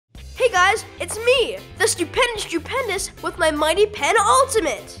guys, it's me, the Stupendous Drew Pendous with my Mighty Pen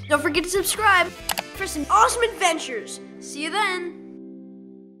Ultimate. Don't forget to subscribe for some awesome adventures. See you then.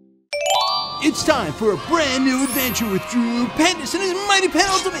 It's time for a brand new adventure with Drew Pendous and his Mighty Pen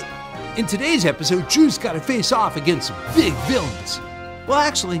Ultimate. In today's episode, Drew's got to face off against some big villains. Well,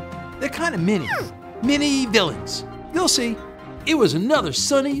 actually, they're kind of mini villains. You'll see. It was another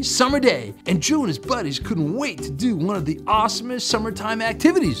sunny summer day, and Drew and his buddies couldn't wait to do one of the awesomest summertime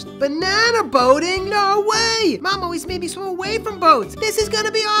activities. Banana boating? No way! Mom always made me swim away from boats. This is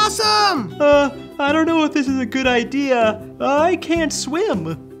gonna be awesome! I don't know if this is a good idea. I can't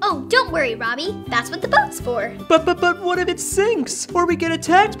swim. Oh, don't worry, Robbie. That's what the boat's for. But what if it sinks? Or we get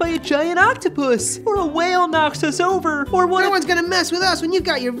attacked by a giant octopus? Or a whale knocks us over? Or what? No one's gonna mess with us when you've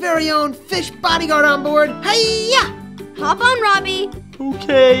got your very own fish bodyguard on board. Hi-ya! Hop on, Robbie.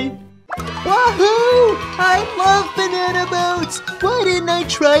 Okay. Wahoo! I love banana boats! Why didn't I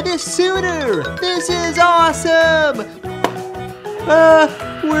try this sooner? This is awesome!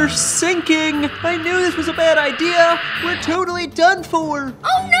 We're sinking. I knew this was a bad idea. We're totally done for.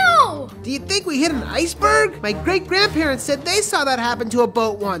 Oh no! Do you think we hit an iceberg? My great-grandparents said they saw that happen to a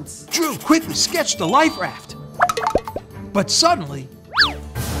boat once. Drew quickly sketched a life raft. But suddenly,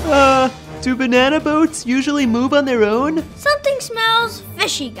 Do banana boats usually move on their own? Something smells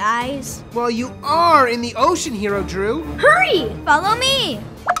fishy, guys. Well, you are in the ocean, Hero Drew. Hurry, follow me.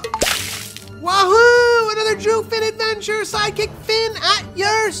 Wahoo! Another Drew Finn adventure! Sidekick Finn at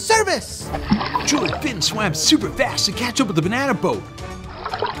your service! Drew and Finn swam super fast to catch up with the banana boat.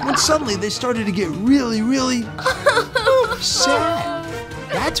 When suddenly they started to get really sad.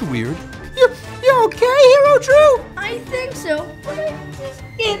 That's weird. You okay, Hero Drew? I think so, but I just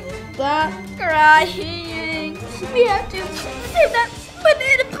can't stop crying. We have to save that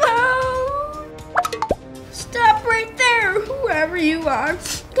banana boat. Stop right there, whoever you are.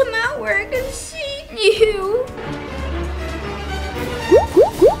 Come out where I can see you.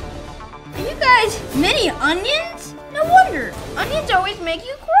 Are you guys mini onions? No wonder. Onions always make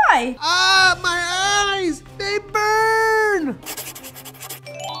you cry. Ah, my eyes! They burn!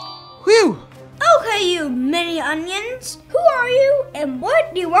 Whew! Okay, you mini onions. Who are you and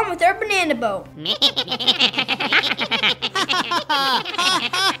what do you want with our banana boat?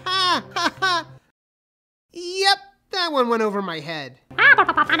 Yep, that one went over my head.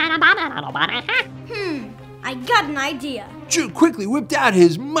 I got an idea. Drew quickly whipped out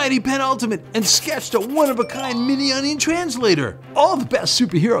his Mighty Pen Ultimate and sketched a one-of-a-kind mini onion translator. All the best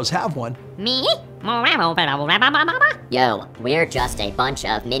superheroes have one. Me? Yo, we're just a bunch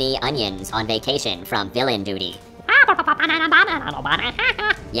of mini onions on vacation from villain duty.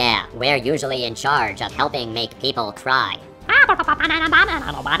 Yeah, we're usually in charge of helping make people cry.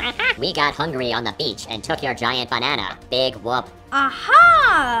 We got hungry on the beach and took your giant banana. Big whoop.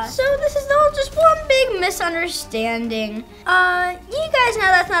 Aha! So this is all just one big misunderstanding. You guys know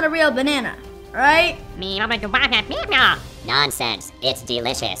that's not a real banana, right? Nonsense, it's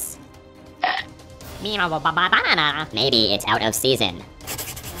delicious. Maybe it's out of season.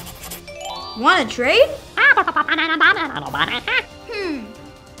 Want to trade?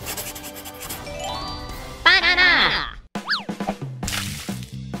 Banana!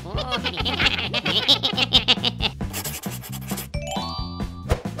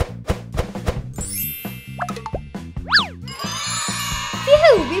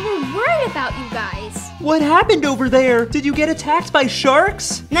 Phew, we were worried about you guys. What happened over there? Did you get attacked by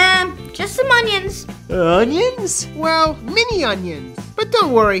sharks? Nah, just some onions. Onions? Well, mini onions. But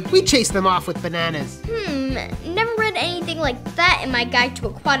don't worry, we chased them off with bananas. Never read anything like that in my Guide to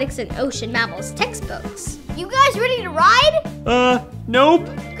Aquatics and Ocean Mammals textbooks. You guys ready to ride? Nope.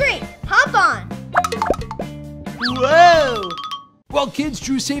 Great, hop on. Whoa! Well, kids,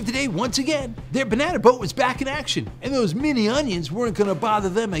 Drew saved the day once again. Their banana boat was back in action, and those mini onions weren't gonna bother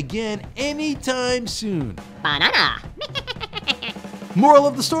them again anytime soon. Banana! Moral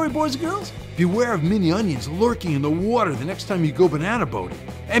of the story, boys and girls? Beware of mini onions lurking in the water the next time you go banana boating.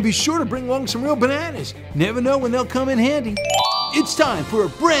 And be sure to bring along some real bananas. Never know when they'll come in handy. It's time for a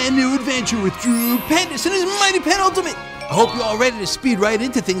brand new adventure with Drew Pendous and his Mighty Pen Ultimate. I hope you're all ready to speed right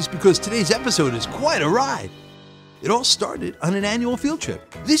into things because today's episode is quite a ride. It all started on an annual field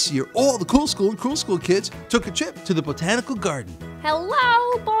trip. This year, all the Cool School and Cruel School kids took a trip to the Botanical Garden.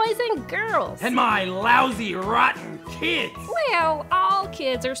 Hello, boys and girls. And my lousy, rotten kids. Well, all all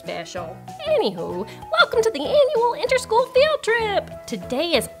kids are special. Anywho, welcome to the annual interschool field trip.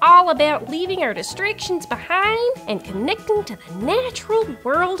 Today is all about leaving our distractions behind and connecting to the natural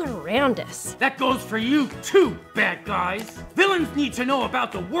world around us. That goes for you too, bad guys. Villains need to know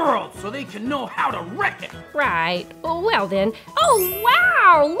about the world so they can know how to wreck it. Right. Well then. Oh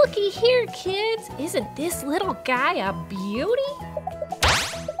wow! Looky here, kids. Isn't this little guy a beauty?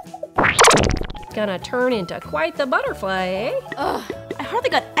 Gonna turn into quite the butterfly, eh? Ugh, I hardly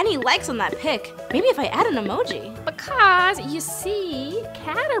got any likes on that pic. Maybe if I add an emoji. Because, you see,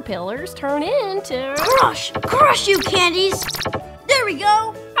 caterpillars turn into... Crush you candies! There we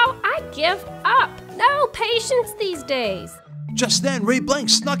go! Oh, I give up. No patience these days. Just then, Ray Blank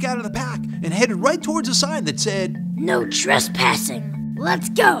snuck out of the pack and headed right towards a sign that said, "No trespassing. Let's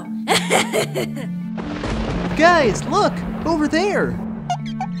go!" Guys, look! Over there!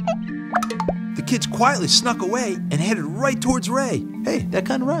 The kids quietly snuck away and headed right towards Ray. Hey, that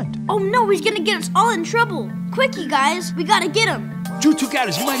kind of rhymed. Oh no, he's gonna get us all in trouble. Quick, you guys, we gotta get him. Drew took out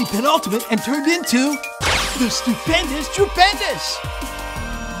his mighty penultimate and turned into the Stupendous Drew Pendous.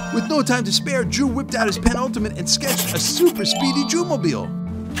 With no time to spare, Drew whipped out his penultimate and sketched a super speedy Drew-mobile.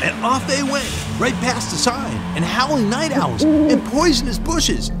 And off they went, right past the sign, and howling night owls, and poisonous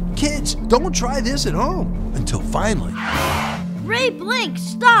bushes. Kids, don't try this at home. Until finally... Ray Blank,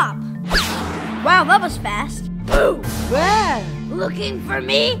 stop! Wow, that was fast. Boo! Wow. Looking for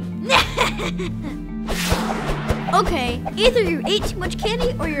me? Okay, either you ate too much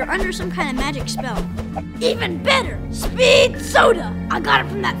candy or you're under some kind of magic spell. Even better, speed soda! I got it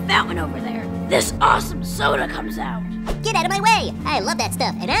from that fountain over there. This awesome soda comes out. Get out of my way! I love that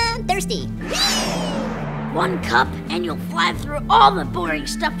stuff, and I'm thirsty. 1 cup and you'll fly through all the boring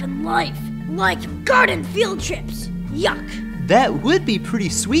stuff in life, like garden field trips. Yuck. That would be pretty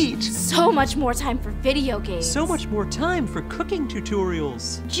sweet. So much more time for video games. So much more time for cooking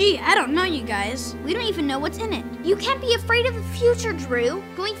tutorials. Gee, I don't know, you guys. We don't even know what's in it. You can't be afraid of the future, Drew.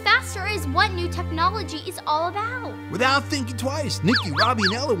 Going faster is what new technology is all about. Without thinking twice, Nikki, Robbie,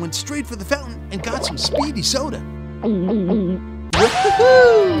 and Ella went straight for the fountain and got some speedy soda. Woohoo!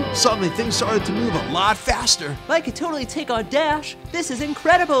 Suddenly, things started to move a lot faster. I could totally take on Dash. This is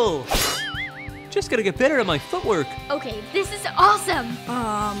incredible. Just gotta get better at my footwork. Okay, this is awesome.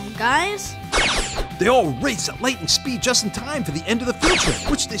 Guys? They all raced at lightning speed just in time for the end of the field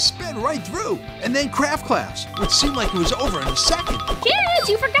trip, which they sped right through. And then craft class, which seemed like it was over in a second. Kids,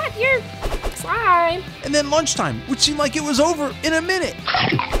 you forgot your slime. And then lunchtime, which seemed like it was over in a minute.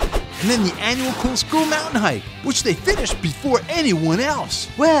 And then the annual Cool School Mountain Hike, which they finished before anyone else.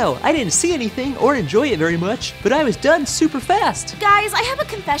 Wow, I didn't see anything or enjoy it very much, but I was done super fast. Guys, I have a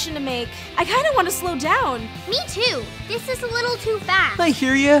confession to make. I kind of want to slow down. Me too. This is a little too fast. I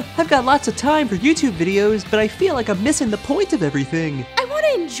hear ya. I've got lots of time for YouTube videos, but I feel like I'm missing the point of everything. I want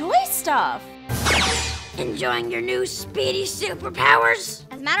to enjoy stuff. Enjoying your new speedy superpowers?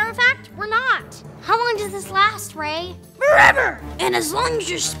 As a matter of fact, we're not. How long does this last, Ray? Forever! And as long as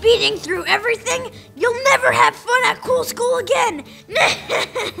you're speeding through everything, you'll never have fun at Cool School again!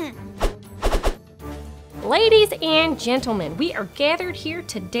 Ladies and gentlemen, we are gathered here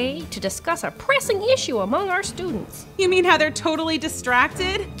today to discuss a pressing issue among our students. You mean how they're totally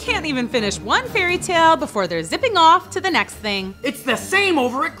distracted? Can't even finish one fairy tale before they're zipping off to the next thing. It's the same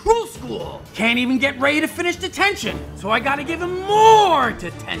over at Cruel School. Can't even get Ray to finish detention, so I gotta give him more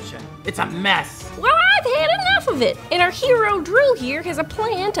detention. It's a mess. Well, I've had enough of it, and our hero Drew here has a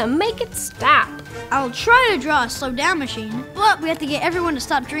plan to make it stop. I'll try to draw a slow down machine, but we have to get everyone to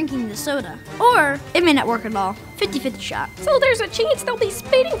stop drinking the soda. Or it may not work at all. 50-50 shot. So there's a chance they'll be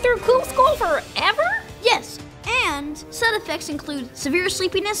speeding through Cool School forever? Yes, and side effects include severe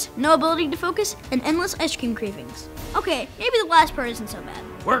sleepiness, no ability to focus, and endless ice cream cravings. Okay, maybe the last part isn't so bad.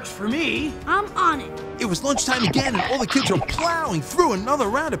 Works for me. I'm on it. It was lunchtime again, and all the kids were plowing through another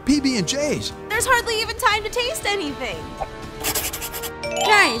round of PB&Js. There's hardly even time to taste anything.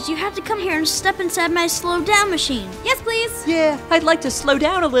 Guys, you have to come here and step inside my slow down machine. Yes, please. Yeah, I'd like to slow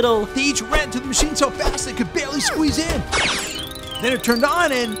down a little. They each ran to the machine so fast they could barely squeeze in. Then it turned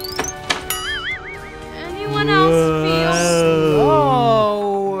on and... Anyone else feel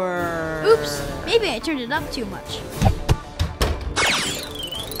slower? Oops, maybe I turned it up too much.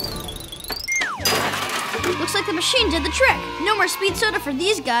 Looks like the machine did the trick. No more speed soda for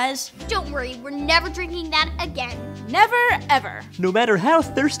these guys. Don't worry, we're never drinking that again. Never, ever. No matter how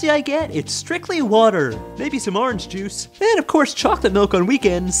thirsty I get, it's strictly water. Maybe some orange juice. And of course, chocolate milk on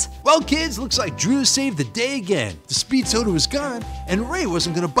weekends. Well, kids, looks like Drew saved the day again. The speed soda was gone, and Ray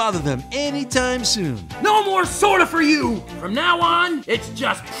wasn't gonna bother them anytime soon. No more soda for you! From now on, it's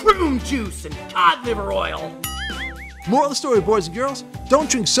just prune juice and cod liver oil. Moral of the story, boys and girls, don't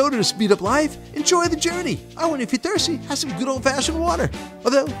drink soda to speed up life. Enjoy the journey. Oh, and if you're thirsty, have some good old-fashioned water.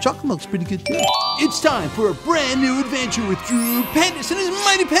 Although, chocolate milk's pretty good too. It's time for a brand new adventure with Drew Pendous and his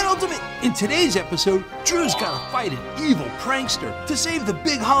mighty penultimate. In today's episode, Drew's gotta fight an evil prankster to save the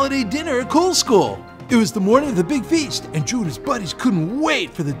big holiday dinner at Cool School. It was the morning of the big feast, and Drew and his buddies couldn't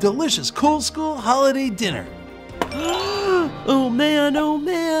wait for the delicious Cool School holiday dinner. Oh man, oh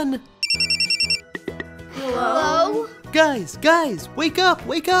man. Hello? Guys, wake up,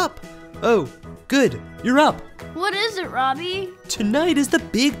 wake up. Oh, good, you're up. What is it, Robbie? Tonight is the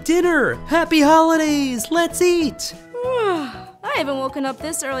big dinner. Happy holidays, let's eat. I haven't woken up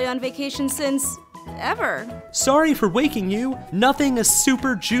this early on vacation since ever. Sorry for waking you. Nothing a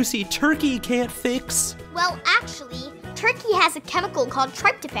super juicy turkey can't fix. Well, actually, turkey has a chemical called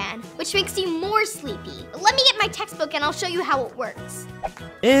tryptophan, which makes you more sleepy. Let me get my textbook and I'll show you how it works.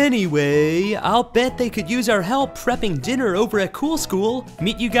 Anyway, I'll bet they could use our help prepping dinner over at Cool School.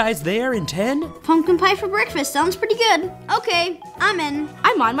 Meet you guys there in 10? Pumpkin pie for breakfast sounds pretty good. Okay, I'm in.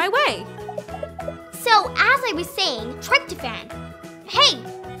 I'm on my way. So, as I was saying, tryptophan. Hey,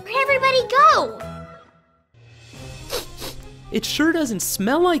 where'd everybody go? It sure doesn't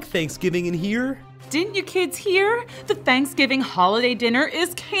smell like Thanksgiving in here. Didn't you kids hear? The Thanksgiving holiday dinner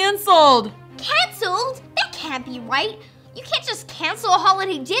is canceled. Canceled? That can't be right. You can't just cancel a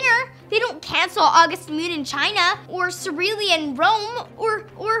holiday dinner. They don't cancel August Moon in China, or Cerealia in Rome,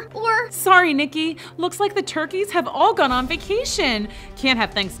 or... Sorry, Nikki. Looks like the turkeys have all gone on vacation. Can't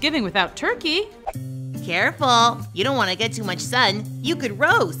have Thanksgiving without turkey. Careful, you don't want to get too much sun. You could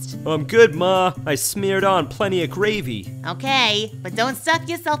roast. I'm good, Ma. I smeared on plenty of gravy. Okay, but don't stuff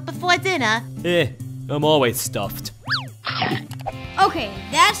yourself before dinner. I'm always stuffed. Okay,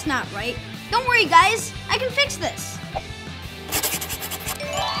 that's not right. Don't worry, guys. I can fix this.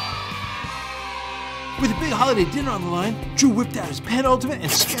 With a big holiday dinner on the line, Drew whipped out his penultimate and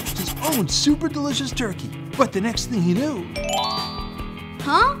sketched his own super delicious turkey. But the next thing he knew...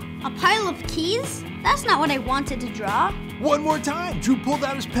 Huh? A pile of keys? That's not what I wanted to draw. One more time, Drew pulled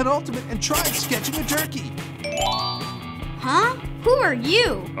out his penultimate and tried sketching a turkey. Huh? Who are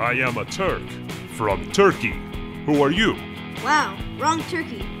you? I am a Turk from Turkey. Who are you? Wow, wrong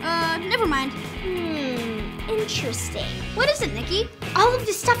turkey. Never mind. Interesting. What is it, Nikki? All of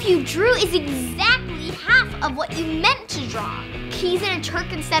the stuff you drew is exactly half of what you meant to draw. Keys in a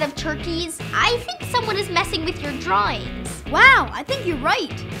Turk instead of turkeys. I think someone is messing with your drawings. Wow, I think you're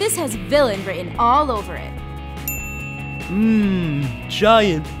right. This has villain written all over it.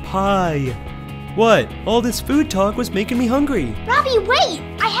 Giant pie. What? All this food talk was making me hungry. Robbie, wait!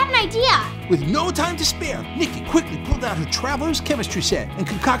 I have an idea. With no time to spare, Nikki quickly pulled out her traveler's chemistry set and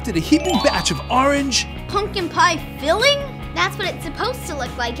concocted a heaping batch of orange... pumpkin pie filling? That's what it's supposed to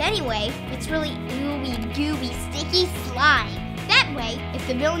look like anyway. It's really ooey gooey sticky slime. That way, if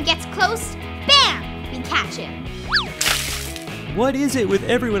the villain gets close, bam! We catch him. What is it with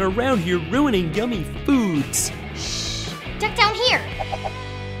everyone around here ruining yummy foods? Shh! Duck down here.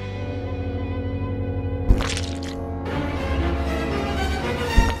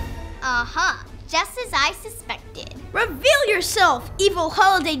 Uh-huh. Just as I suspected. Reveal yourself, evil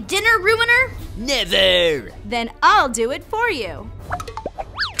holiday dinner ruiner! Never! Then I'll do it for you.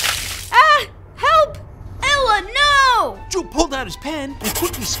 Ah! Help! Ella, no! Drew pulled out his pen and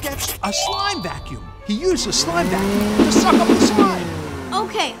quickly sketched a slime vacuum. He used a slime vacuum to suck up the slime.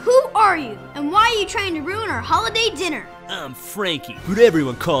 Okay, who are you? And why are you trying to ruin our holiday dinner? I'm Frankie, but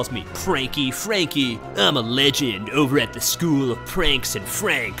everyone calls me Pranky Frankie. I'm a legend over at the School of Pranks and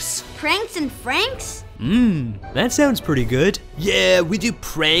Franks. Pranks and Franks? That sounds pretty good. Yeah, we do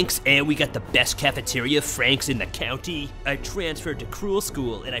pranks and we got the best cafeteria Franks in the county. I transferred to Cruel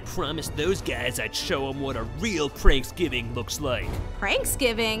School and I promised those guys I'd show them what a real Pranksgiving looks like.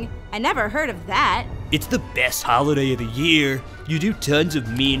 Pranksgiving? I never heard of that. It's the best holiday of the year. You do tons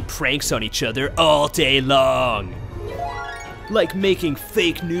of mean pranks on each other all day long. Like making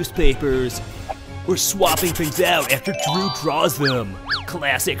fake newspapers or swapping things out after Drew draws them.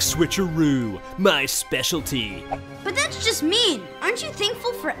 Classic switcheroo, my specialty. But that's just mean. Aren't you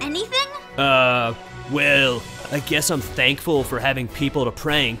thankful for anything? Well, I guess I'm thankful for having people to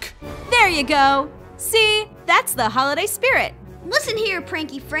prank. There you go. See, that's the holiday spirit. Listen here,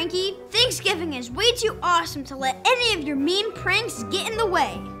 Pranky Frankie. Thanksgiving is way too awesome to let any of your mean pranks get in the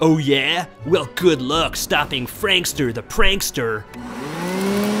way. Oh yeah? Well, good luck stopping Frankster the prankster.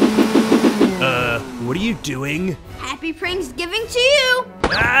 What are you doing? Happy Pranksgiving to you!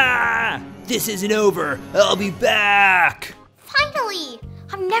 Ah! This isn't over. I'll be back! Finally!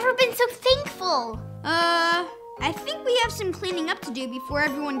 I've never been so thankful. I think we have some cleaning up to do before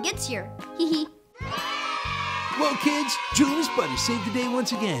everyone gets here. Hee hee. Well, kids, Drew and his buddy saved the day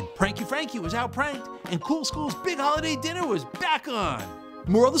once again. Pranky Frankie was out pranked, and Cool School's big holiday dinner was back on.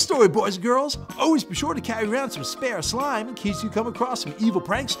 Moral of the story, boys and girls, always be sure to carry around some spare slime in case you come across some evil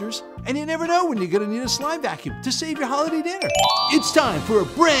pranksters. And you never know when you're gonna need a slime vacuum to save your holiday dinner. It's time for a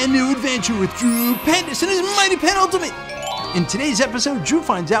brand new adventure with Drew Pendous and his Mighty Pen Ultimate. In today's episode, Drew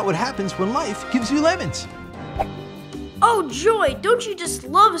finds out what happens when life gives you lemons. Oh, Joy, don't you just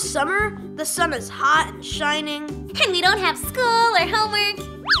love summer? The sun is hot and shining. And we don't have school or homework.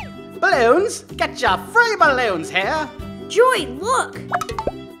 Balloons? Get your free balloons here. Joy, look.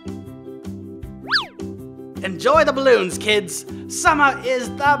 Enjoy the balloons, kids. Summer is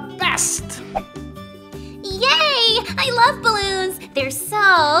the best. Yay! I love balloons. They're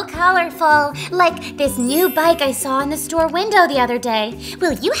so colorful. Like this new bike I saw in the store window the other day.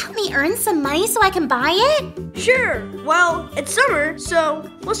 Will you help me earn some money so I can buy it? Sure. Well, it's summer, so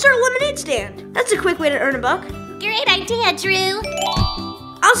we'll start a lemonade stand. That's a quick way to earn a buck. Great idea, Drew.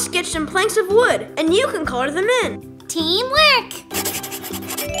 I'll sketch some planks of wood, and you can color them in. Teamwork.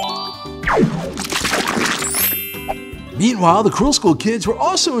 Meanwhile, the Cruel School kids were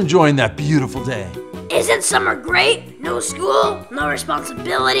also enjoying that beautiful day. Isn't summer great? No school, no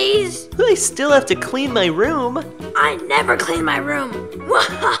responsibilities. I still have to clean my room. I never clean my room.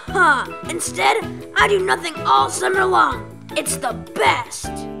 Wahaha! Instead, I do nothing all summer long. It's the best.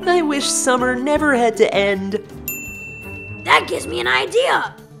 I wish summer never had to end. That gives me an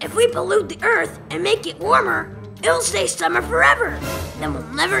idea. If we pollute the earth and make it warmer, it'll stay summer forever. Then we'll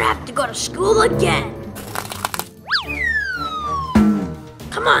never have to go to school again.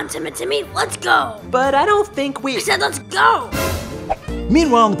 Come on, Timmy, let's go. But I don't think I said let's go.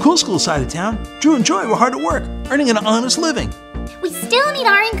 Meanwhile, on the Cool School side of town, Drew and Joy were hard at work, earning an honest living. We still need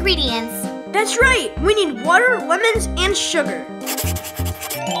our ingredients. That's right. We need water, lemons, and sugar.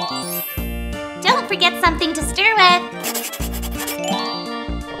 Don't forget something to stir with.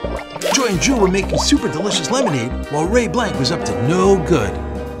 Joy and Drew were making super delicious lemonade, while Ray Blank was up to no good.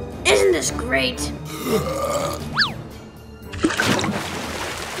 Isn't this great?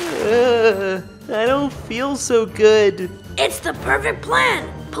 I don't feel so good. It's the perfect plan.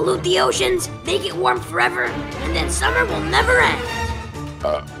 Pollute the oceans, make it warm forever, and then summer will never end.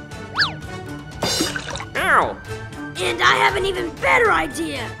 Ow! And I have an even better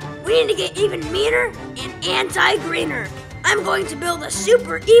idea. We need to get even meaner and anti-greener. I'm going to build a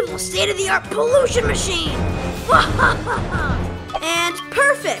super evil state-of-the-art pollution machine. And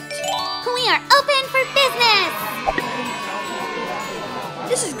perfect. We are open for business.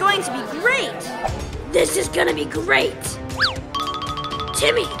 This is going to be great. This is gonna be great.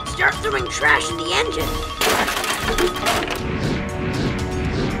 Timmy, start throwing trash in the engine.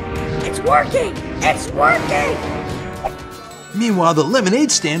 It's working! It's working! Meanwhile, the lemonade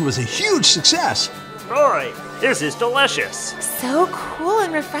stand was a huge success. Roy, this is delicious. So cool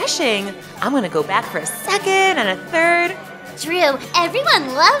and refreshing. I'm gonna go back for a second and a third. Drew,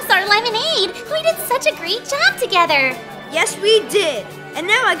 everyone loves our lemonade. We did such a great job together. Yes, we did. And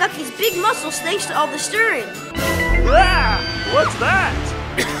now I got these big muscles thanks to all the stirring. Ah, what's that?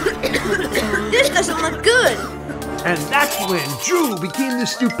 This doesn't look good. And that's when Drew became the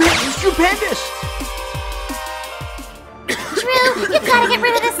Stupendous Drew Pendous. Drew, you've got to get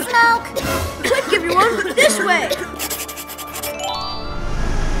rid of the smoke. Quick, everyone, this way.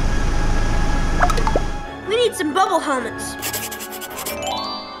 We need some bubble helmets.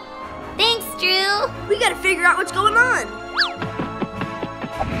 Thanks, Drew. We gotta figure out what's going on.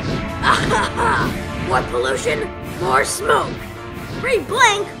 More pollution, more smoke. Ray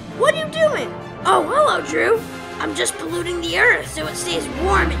Blank, what are you doing? Oh, hello, Drew. I'm just polluting the earth so it stays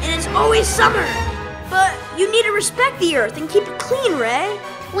warm and it's always summer. But you need to respect the earth and keep it clean, Ray.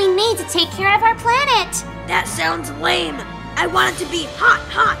 We need to take care of our planet. That sounds lame. I want it to be hot,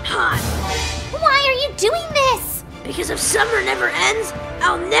 hot, hot. Why are you doing this? Because if summer never ends,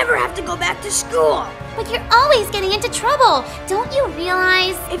 I'll never have to go back to school. But you're always getting into trouble. Don't you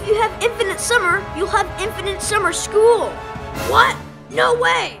realize? If you have infinite summer, you'll have infinite summer school. What? No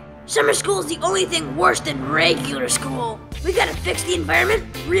way. Summer school is the only thing worse than regular school. We gotta fix the environment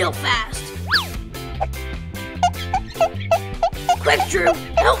real fast. Quick, Drew,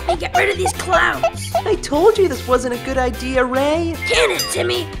 help me get rid of these clouds. I told you this wasn't a good idea, Ray. Can it,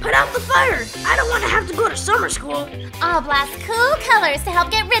 Timmy? Put out the fire. I don't want to have to go to summer school. I'll blast cool colors to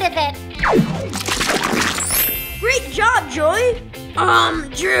help get rid of it. Great job, Joy.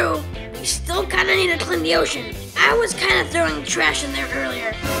 Drew, we still kind of need to clean the ocean. I was kind of throwing trash in there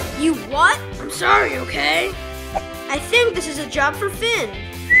earlier. You what? I'm sorry, okay? I think this is a job for Finn.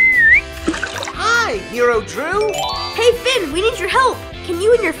 Hi, Hero Drew. Hey, Finn, we need your help. can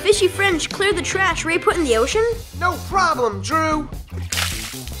you and your fishy friends clear the trash Ray put in the ocean? No problem, Drew.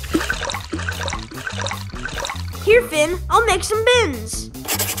 Here, Finn, I'll make some bins.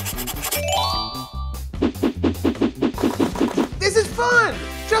 This is fun,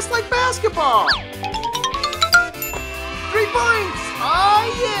 just like basketball. 3 points, oh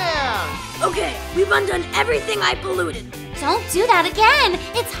yeah! Okay, we've undone everything I polluted. Don't do that again.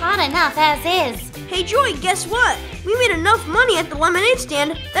 It's hot enough as is. Hey, Joy, guess what? We made enough money at the lemonade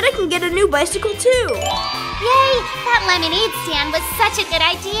stand that I can get a new bicycle too. Yay! That lemonade stand was such a good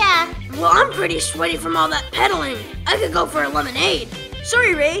idea. Well, I'm pretty sweaty from all that pedaling. I could go for a lemonade.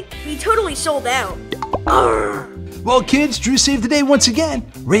 Sorry, Ray, we totally sold out. Arr. Well, kids, Drew saved the day once again.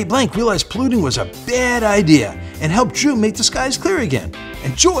 Ray Blank realized polluting was a bad idea and helped Drew make the skies clear again.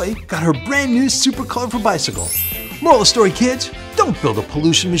 And Joy got her brand new super colorful bicycle. Moral of the story, kids, don't build a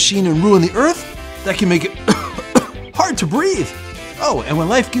pollution machine and ruin the earth. That can make it hard to breathe. Oh, and when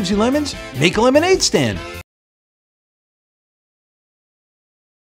life gives you lemons, make a lemonade stand.